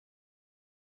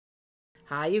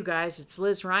Hi, you guys, it's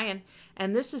Liz Ryan,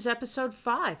 and this is episode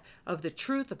 5 of the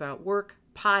Truth About Work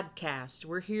podcast.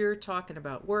 We're here talking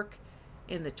about work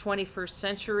in the 21st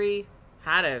century,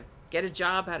 how to get a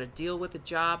job, how to deal with a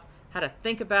job, how to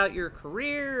think about your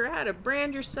career, how to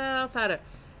brand yourself, how to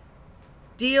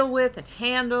deal with and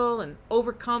handle and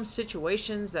overcome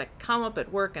situations that come up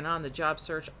at work and on the job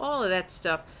search, all of that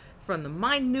stuff from the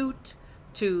minute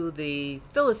to the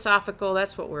philosophical.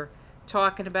 That's what we're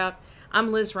talking about.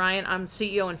 I'm Liz Ryan. I'm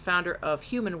CEO and founder of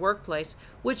Human Workplace,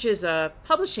 which is a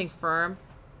publishing firm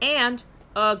and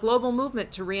a global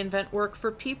movement to reinvent work for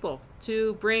people,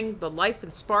 to bring the life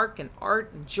and spark and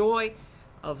art and joy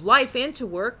of life into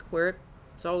work where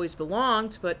it's always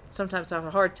belonged, but sometimes have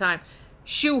a hard time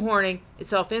shoehorning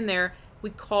itself in there. We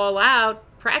call out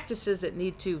practices that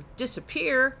need to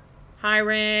disappear,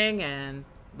 hiring and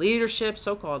leadership,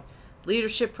 so-called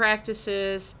leadership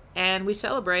practices, and we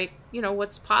celebrate,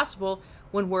 what's possible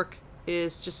when work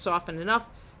is just softened enough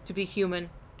to be human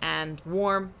and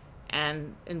warm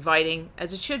and inviting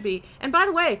as it should be. And by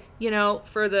the way,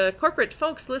 for the corporate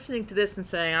folks listening to this and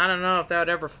saying, I don't know if that would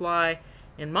ever fly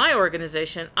in my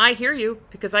organization, I hear you,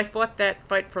 because I fought that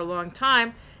fight for a long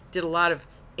time, did a lot of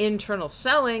internal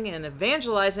selling and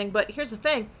evangelizing. But here's the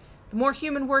thing, the more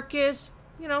human work is,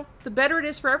 the better it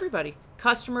is for everybody.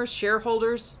 Customers,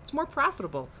 shareholders, it's more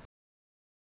profitable.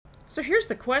 So here's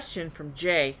the question from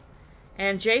Jay.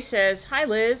 And Jay says, Hi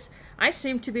Liz, I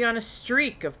seem to be on a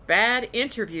streak of bad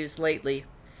interviews lately.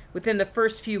 Within the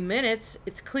first few minutes,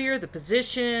 it's clear the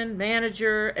position,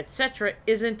 manager, etc.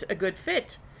 isn't a good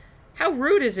fit. How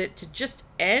rude is it to just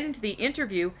end the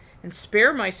interview and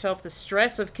spare myself the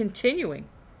stress of continuing?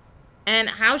 And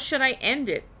how should I end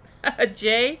it?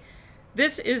 Jay,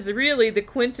 this is really the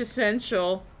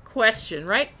quintessential question,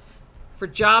 right? For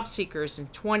job seekers in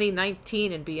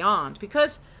 2019 and beyond.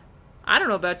 Because I don't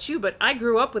know about you, but I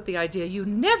grew up with the idea you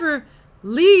never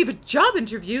leave a job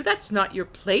interview. That's not your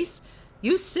place.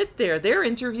 You sit there. They're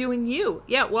interviewing you.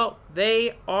 Yeah, well,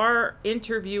 they are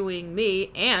interviewing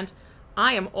me, and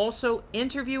I am also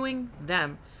interviewing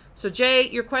them. So, Jay,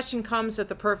 your question comes at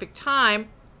the perfect time,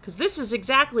 because this is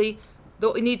exactly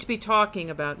what we need to be talking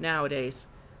about nowadays.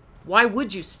 Why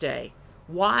would you stay?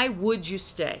 Why would you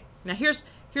stay? Now, here's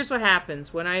what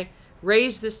happens when I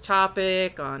raise this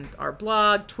topic on our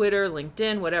blog, Twitter,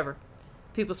 LinkedIn, whatever.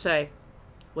 People say,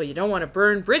 well, you don't want to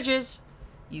burn bridges.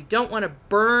 You don't want to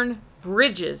burn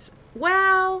bridges.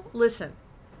 Well, listen.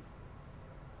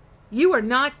 You are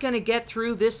not going to get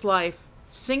through this life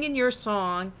singing your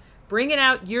song, bringing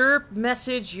out your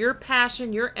message, your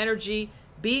passion, your energy,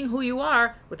 being who you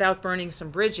are without burning some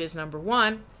bridges, number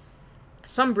one.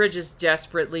 Some bridges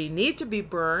desperately need to be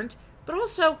burned, but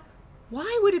also,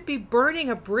 why would it be burning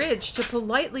a bridge to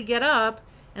politely get up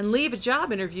and leave a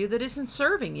job interview that isn't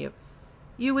serving you?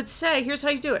 You would say, here's how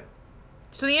you do it.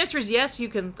 So the answer is yes, you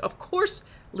can, of course,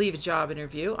 leave a job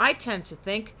interview. I tend to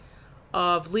think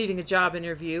of leaving a job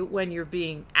interview when you're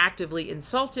being actively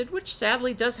insulted, which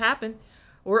sadly does happen,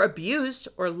 or abused,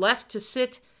 or left to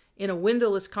sit in a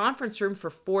windowless conference room for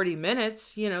 40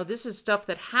 minutes. This is stuff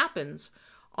that happens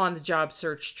on the job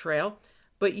search trail.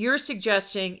 But you're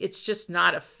suggesting it's just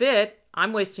not a fit.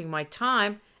 I'm wasting my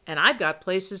time, and I've got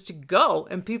places to go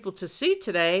and people to see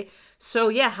today. So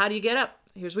yeah, how do you get up?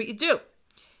 Here's what you do.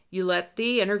 You let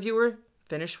the interviewer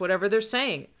finish whatever they're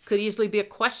saying. Could easily be a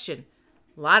question.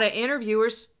 A lot of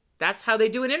interviewers, that's how they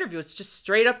do an interview. It's just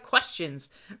straight up questions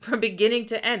from beginning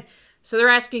to end. So they're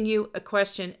asking you a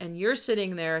question, and you're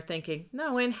sitting there thinking,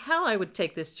 no, in hell I would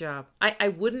take this job. I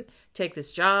wouldn't take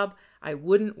this job. I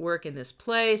wouldn't work in this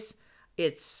place.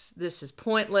 This is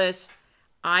pointless.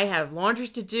 I have laundry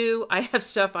to do. I have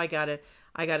stuff I gotta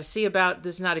see about.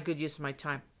 This is not a good use of my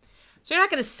time. So you're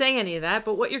not going to say any of that,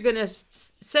 but what you're going to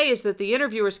say is that the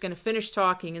interviewer is going to finish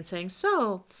talking and saying,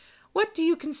 so, what do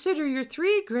you consider your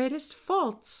 3 greatest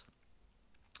faults?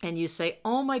 And you say,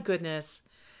 oh my goodness,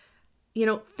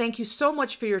 thank you so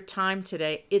much for your time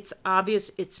today. It's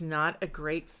obvious it's not a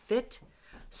great fit.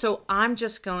 So I'm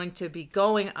just going to be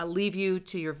going. I'll leave you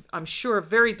to your, I'm sure,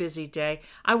 very busy day.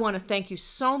 I want to thank you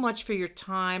so much for your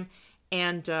time,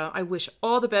 and I wish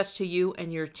all the best to you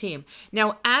and your team.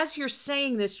 Now, as you're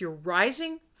saying this, you're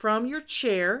rising from your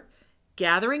chair,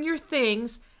 gathering your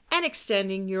things, and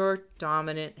extending your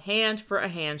dominant hand for a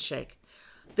handshake.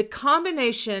 The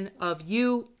combination of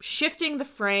you shifting the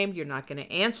frame, you're not going to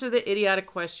answer the idiotic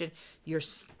question, you're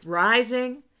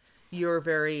rising, you're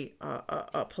very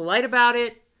polite about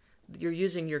it, you're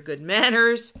using your good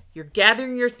manners, you're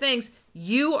gathering your things,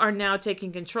 you are now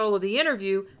taking control of the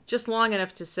interview just long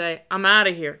enough to say, I'm out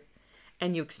of here.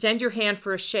 and you extend your hand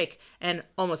for a shake. And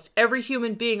almost every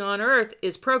human being on earth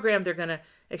is programmed. They're going to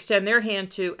extend their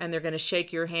hand to, and they're going to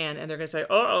shake your hand, and they're going to say,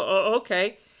 oh,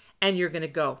 okay. And you're going to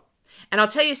go. And I'll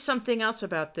tell you something else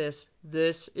about this.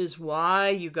 This is why,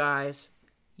 you guys,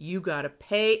 you got to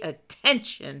pay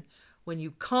attention when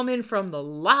you come in from the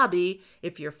lobby.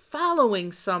 If you're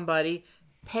following somebody,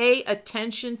 pay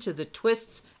attention to the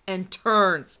twists and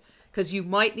turns, because you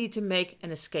might need to make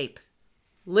an escape.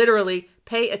 Literally,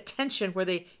 pay attention where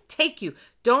they take you.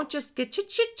 Don't just get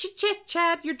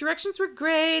chit-chat. Your directions were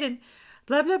great and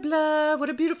blah, blah, blah. What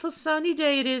a beautiful sunny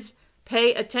day it is.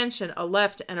 Pay attention. A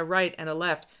left and a right and a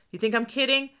left. You think I'm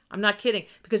kidding? I'm not kidding.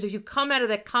 Because if you come out of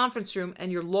that conference room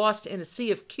and you're lost in a sea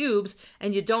of cubes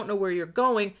and you don't know where you're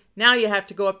going, now you have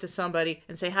to go up to somebody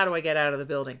and say, how do I get out of the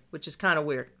building? Which is kind of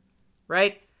weird,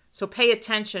 right? So pay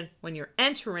attention when you're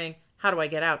entering. How do I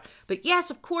get out? But yes,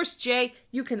 of course, Jay,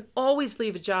 you can always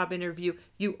leave a job interview.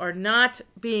 You are not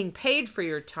being paid for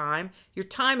your time. Your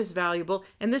time is valuable.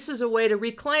 And this is a way to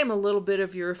reclaim a little bit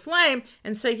of your flame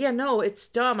and say, yeah, no, it's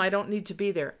dumb. I don't need to be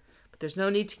there. But there's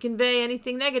no need to convey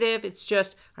anything negative. It's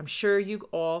just, I'm sure you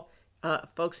all,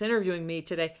 folks interviewing me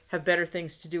today, have better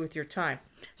things to do with your time.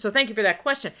 So thank you for that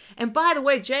question. And by the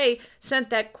way, Jay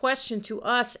sent that question to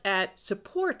us at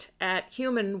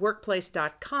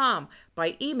support@humanworkplace.com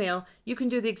by email. You can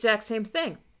do the exact same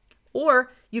thing.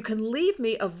 Or you can leave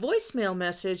me a voicemail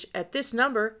message at this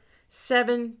number,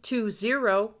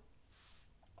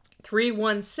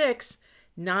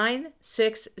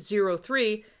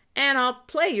 720-316-9603, and I'll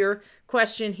play your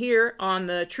question here on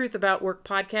the Truth About Work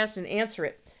podcast and answer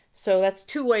it. So that's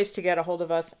 2 ways to get a hold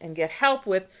of us and get help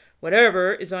with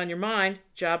whatever is on your mind,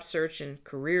 job search and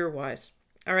career-wise.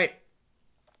 All right,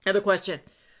 another question.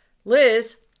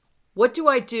 Liz, what do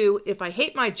I do if I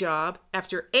hate my job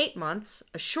after 8 months,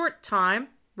 a short time,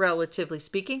 relatively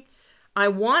speaking? I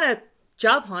want a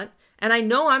job hunt, and I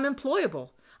know I'm employable.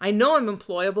 I know I'm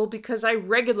employable because I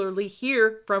regularly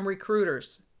hear from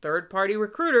recruiters, third-party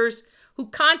recruiters, who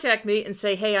contact me and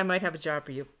say, hey, I might have a job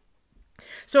for you.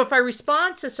 So if I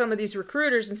respond to some of these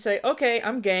recruiters and say, okay,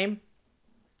 I'm game,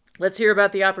 let's hear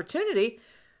about the opportunity,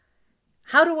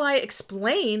 how do I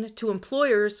explain to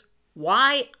employers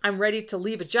why I'm ready to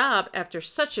leave a job after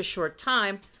such a short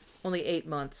time, only 8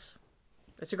 months?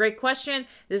 That's a great question.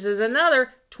 This is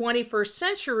another 21st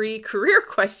century career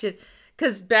question,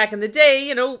 because back in the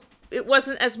day, it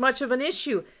wasn't as much of an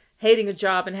issue hating a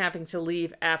job and having to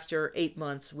leave after 8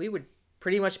 months. We would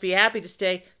pretty much be happy to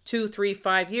stay 2, 3,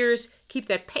 5 years, keep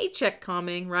that paycheck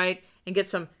coming, right? And get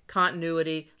some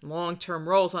continuity, long-term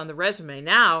roles on the resume.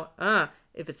 Now,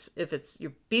 if it's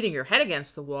you're beating your head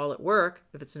against the wall at work,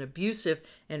 if it's an abusive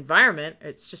environment,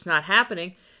 it's just not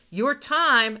happening. Your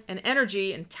time and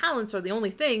energy and talents are the only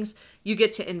things you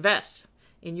get to invest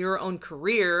in your own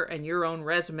career and your own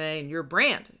resume and your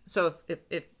brand. So if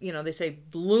they say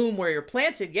bloom where you're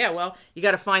planted, yeah, well, you got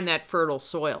to find that fertile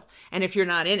soil. And if you're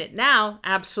not in it now,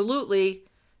 absolutely,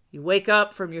 you wake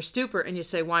up from your stupor and you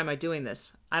say, why am I doing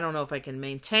this? I don't know if I can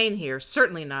maintain here.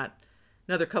 Certainly not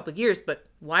another couple of years, but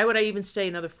why would I even stay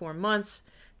another 4 months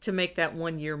to make that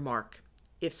 1 year mark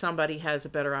if somebody has a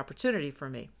better opportunity for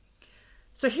me?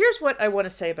 So here's what I want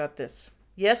to say about this.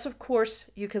 Yes, of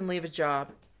course, you can leave a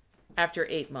job after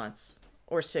 8 months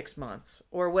or 6 months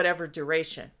or whatever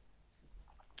duration.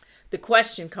 The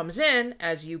question comes in,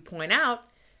 as you point out,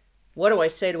 what do I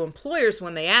say to employers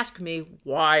when they ask me,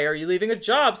 why are you leaving a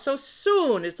job so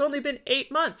soon? It's only been 8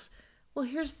 months. Well,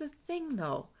 here's the thing,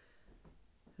 though.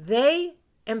 They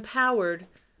empowered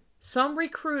some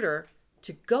recruiter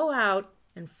to go out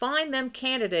and find them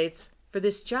candidates for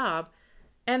this job,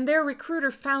 and their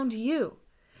recruiter found you.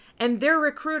 And their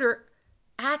recruiter,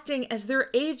 acting as their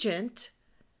agent,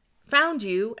 found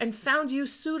you and found you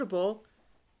suitable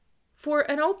for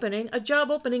an opening, a job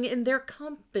opening in their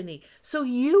company. So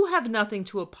you have nothing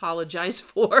to apologize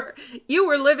for. You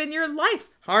were living your life,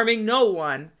 harming no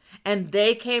one. And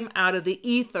they came out of the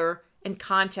ether and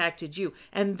contacted you.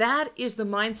 And that is the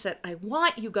mindset I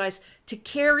want you guys to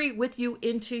carry with you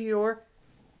into your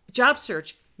job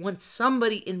search. When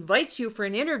somebody invites you for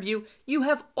an interview, you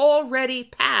have already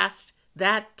passed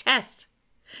that test.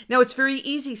 Now, it's very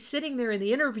easy sitting there in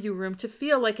the interview room to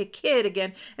feel like a kid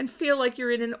again and feel like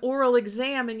you're in an oral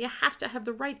exam and you have to have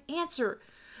the right answer.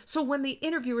 So when the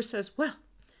interviewer says, well,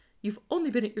 you've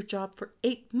only been at your job for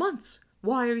 8 months.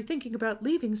 Why are you thinking about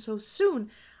leaving so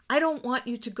soon? I don't want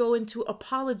you to go into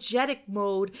apologetic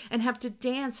mode and have to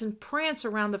dance and prance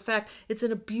around the fact it's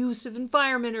an abusive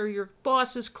environment or your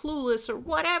boss is clueless or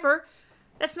whatever.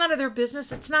 That's none of their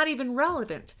business. It's not even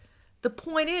relevant. The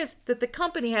point is that the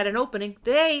company had an opening.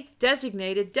 They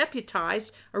designated,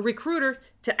 deputized a recruiter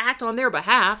to act on their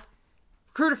behalf.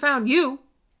 Recruiter found you.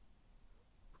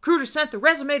 Recruiter sent the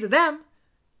resume to them.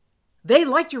 They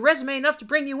liked your resume enough to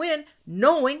bring you in,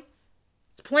 knowing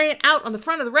it's playing out on the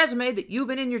front of the resume that you've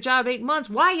been in your job 8 months.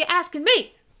 Why are you asking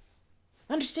me?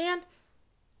 Understand?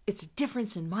 It's a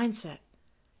difference in mindset.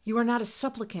 You are not a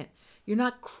supplicant. You're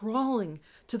not crawling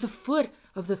to the foot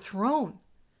of the throne,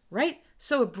 right?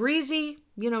 So a breezy,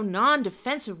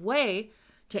 non-defensive way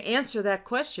to answer that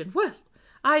question. Well,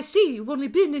 I see you've only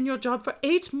been in your job for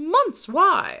 8 months.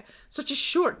 Why? Such a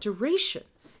short duration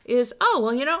is,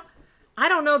 I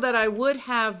don't know that I would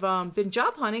have been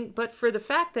job hunting, but for the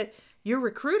fact that your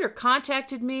recruiter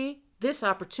contacted me, this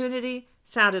opportunity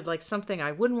sounded like something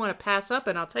I wouldn't want to pass up.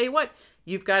 And I'll tell you what,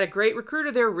 you've got a great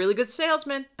recruiter there, a really good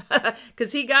salesman,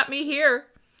 because he got me here.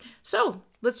 So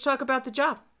let's talk about the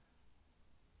job.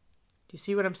 Do you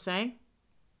see what I'm saying?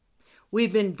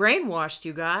 We've been brainwashed,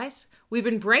 you guys. We've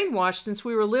been brainwashed since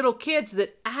we were little kids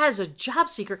that as a job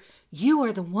seeker, you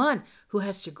are the one who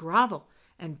has to grovel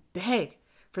and beg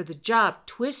for the job.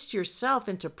 Twist yourself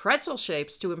into pretzel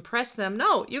shapes to impress them.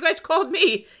 No, you guys called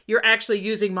me. You're actually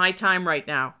using my time right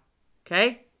now,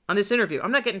 okay, on this interview.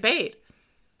 I'm not getting paid,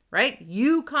 right?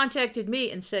 You contacted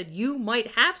me and said you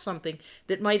might have something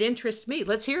that might interest me.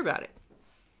 Let's hear about it.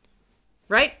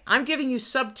 Right? I'm giving you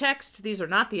subtext. These are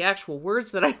not the actual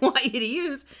words that I want you to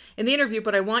use in the interview,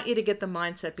 but I want you to get the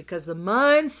mindset because the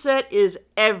mindset is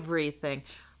everything.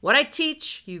 What I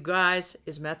teach you guys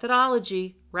is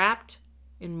methodology wrapped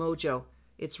in mojo.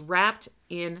 It's wrapped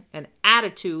in an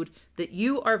attitude that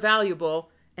you are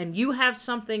valuable and you have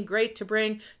something great to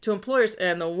bring to employers.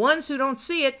 And the ones who don't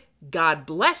see it, God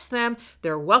bless them.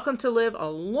 They're welcome to live a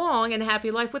long and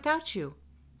happy life without you.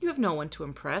 You have no one to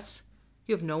impress.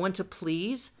 You have no one to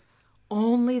please.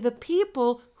 Only the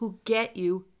people who get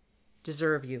you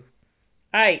deserve you.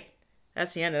 All right,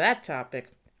 that's the end of that topic.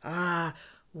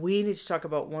 We need to talk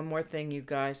about one more thing, you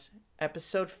guys.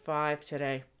 Episode 5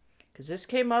 today, because this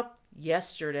came up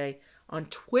yesterday on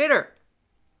Twitter.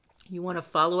 You want to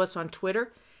follow us on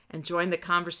Twitter and join the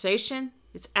conversation?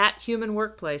 It's at Human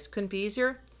Workplace. Couldn't be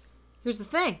easier. Here's the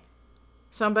thing.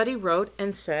 Somebody wrote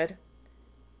and said,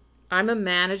 I'm a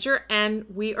manager and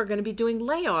we are going to be doing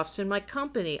layoffs in my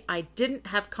company. I didn't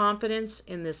have confidence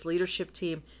in this leadership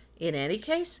team in any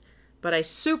case, but I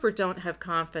super don't have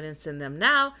confidence in them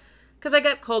now because I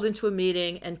got called into a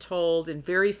meeting and told in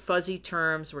very fuzzy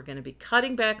terms, we're going to be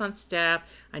cutting back on staff.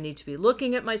 I need to be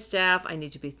looking at my staff. I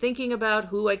need to be thinking about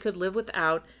who I could live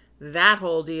without, that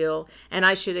whole deal. And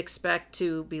I should expect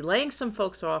to be laying some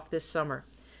folks off this summer.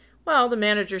 Well, the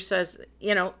manager says,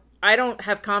 I don't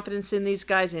have confidence in these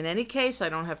guys in any case. I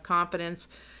don't have confidence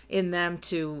in them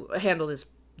to handle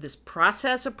this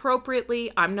process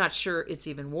appropriately. I'm not sure it's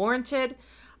even warranted.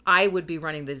 I would be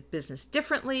running the business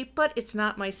differently, but it's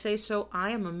not my say-so. I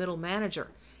am a middle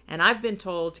manager, and I've been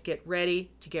told to get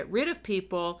ready to get rid of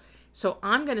people, so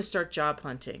I'm going to start job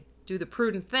hunting. Do the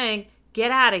prudent thing. Get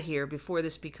out of here before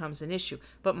this becomes an issue.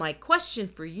 But my question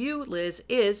for you, Liz,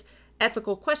 is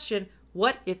ethical question.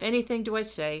 What, if anything, do I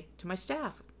say to my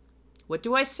staff? What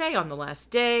do I say on the last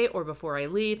day or before I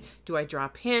leave? Do I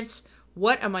drop hints?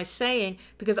 What am I saying?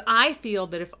 Because I feel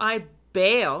that if I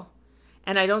bail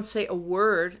and I don't say a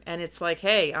word and it's like,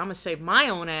 hey, I'm going to save my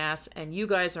own ass and you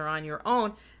guys are on your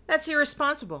own, that's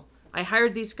irresponsible. I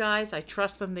hired these guys. I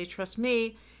trust them. They trust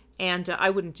me. And I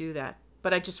wouldn't do that.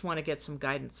 But I just want to get some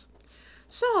guidance.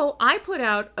 So I put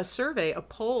out a survey, a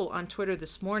poll on Twitter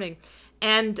this morning.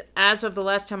 And as of the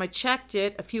last time I checked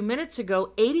it, a few minutes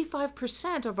ago,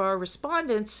 85% of our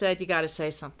respondents said you got to say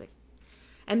something.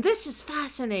 And this is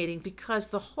fascinating because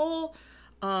the whole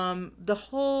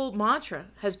mantra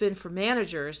has been for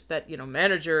managers that,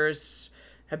 managers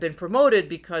have been promoted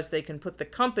because they can put the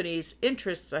company's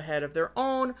interests ahead of their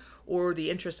own or the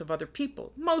interests of other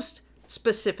people, most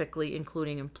specifically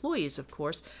including employees, of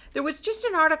course. There was just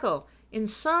an article in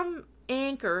some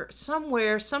anchor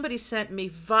somewhere, somebody sent me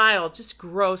vile, just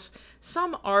gross,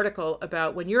 some article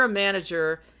about when you're a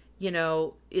manager,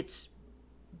 it's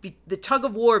the tug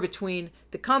of war between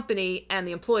the company and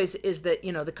the employees is that,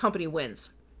 the company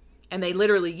wins. And they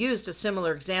literally used a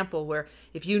similar example where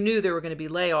if you knew there were going to be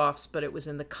layoffs, but it was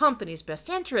in the company's best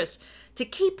interest to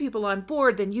keep people on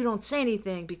board, then you don't say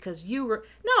anything because you were...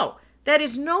 No, that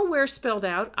is nowhere spelled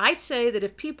out. I say that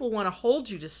if people want to hold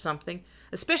you to something,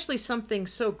 especially something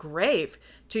so grave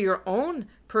to your own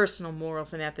personal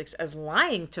morals and ethics as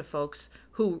lying to folks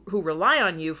who rely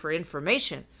on you for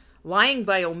information, lying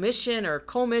by omission or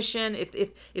commission,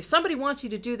 if somebody wants you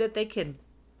to do that, they can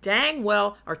dang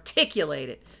well articulate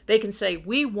it. They can say,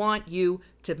 we want you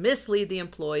to mislead the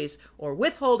employees or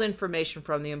withhold information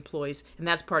from the employees, and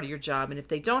that's part of your job. And if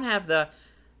they don't have the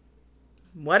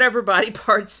whatever body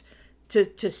parts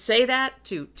to say that,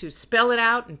 to spell it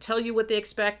out and tell you what they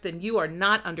expect, then you are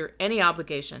not under any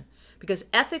obligation. Because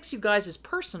ethics, you guys, is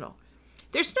personal.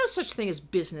 There's no such thing as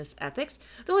business ethics.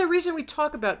 The only reason we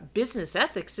talk about business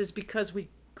ethics is because we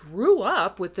grew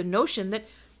up with the notion that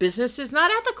business is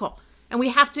not ethical. And we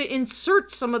have to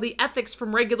insert some of the ethics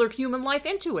from regular human life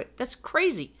into it. That's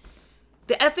crazy.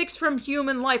 The ethics from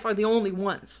human life are the only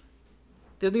ones.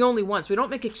 They're the only ones. We don't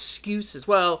make excuses.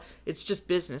 Well, it's just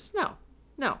business.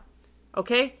 No.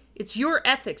 Okay? It's your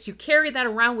ethics. You carry that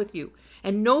around with you.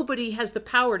 And nobody has the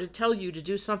power to tell you to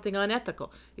do something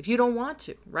unethical if you don't want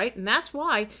to, right? And that's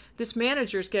why this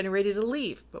manager is getting ready to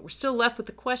leave. But we're still left with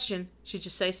the question, should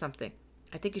you say something?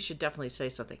 I think you should definitely say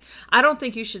something. I don't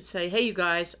think you should say, hey, you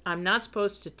guys, I'm not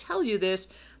supposed to tell you this,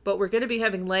 but we're going to be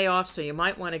having layoffs, so you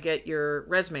might want to get your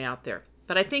resume out there.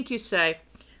 But I think you say,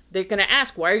 they're going to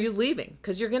ask, why are you leaving?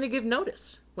 Because you're going to give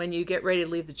notice when you get ready to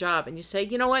leave the job. And you say,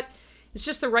 you know what? It's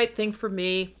just the right thing for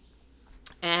me.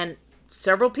 And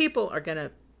several people are going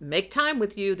to make time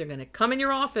with you. They're going to come in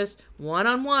your office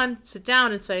one-on-one, sit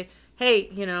down and say, hey,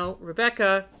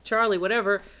 Rebecca, Charlie,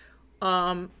 whatever,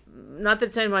 not that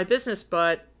it's any of my business,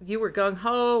 but you were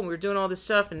gung-ho and we were doing all this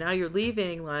stuff and now you're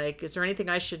leaving. Like, is there anything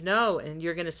I should know? And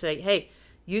you're going to say, hey,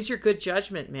 use your good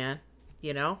judgment, man.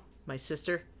 My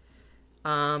sister.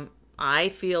 I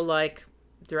feel like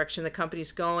the direction the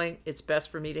company's going, it's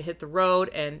best for me to hit the road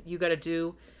and you got to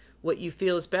do what you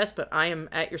feel is best, but I am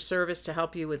at your service to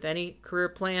help you with any career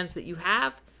plans that you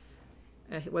have,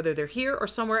 whether they're here or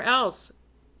somewhere else.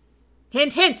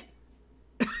 Hint, hint.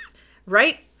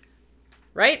 Right?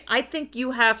 I think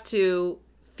you have to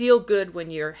feel good when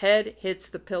your head hits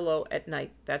the pillow at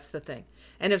night. That's the thing.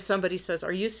 And if somebody says,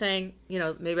 are you saying,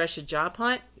 maybe I should job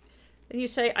hunt? Then you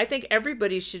say, I think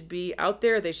everybody should be out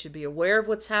there. They should be aware of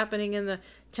what's happening in the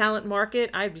talent market.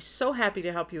 I'd be so happy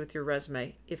to help you with your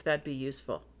resume if that'd be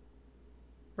useful.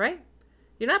 Right?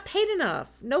 You're not paid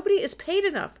enough. Nobody is paid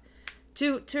enough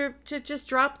to just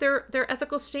drop their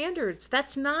ethical standards.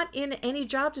 That's not in any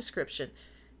job description,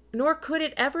 nor could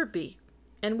it ever be.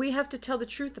 And we have to tell the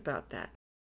truth about that.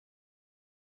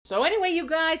 So anyway, you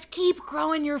guys, keep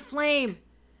growing your flame.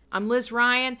 I'm Liz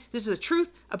Ryan. This is the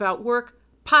Truth About Work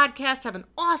podcast. Have an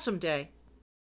awesome day.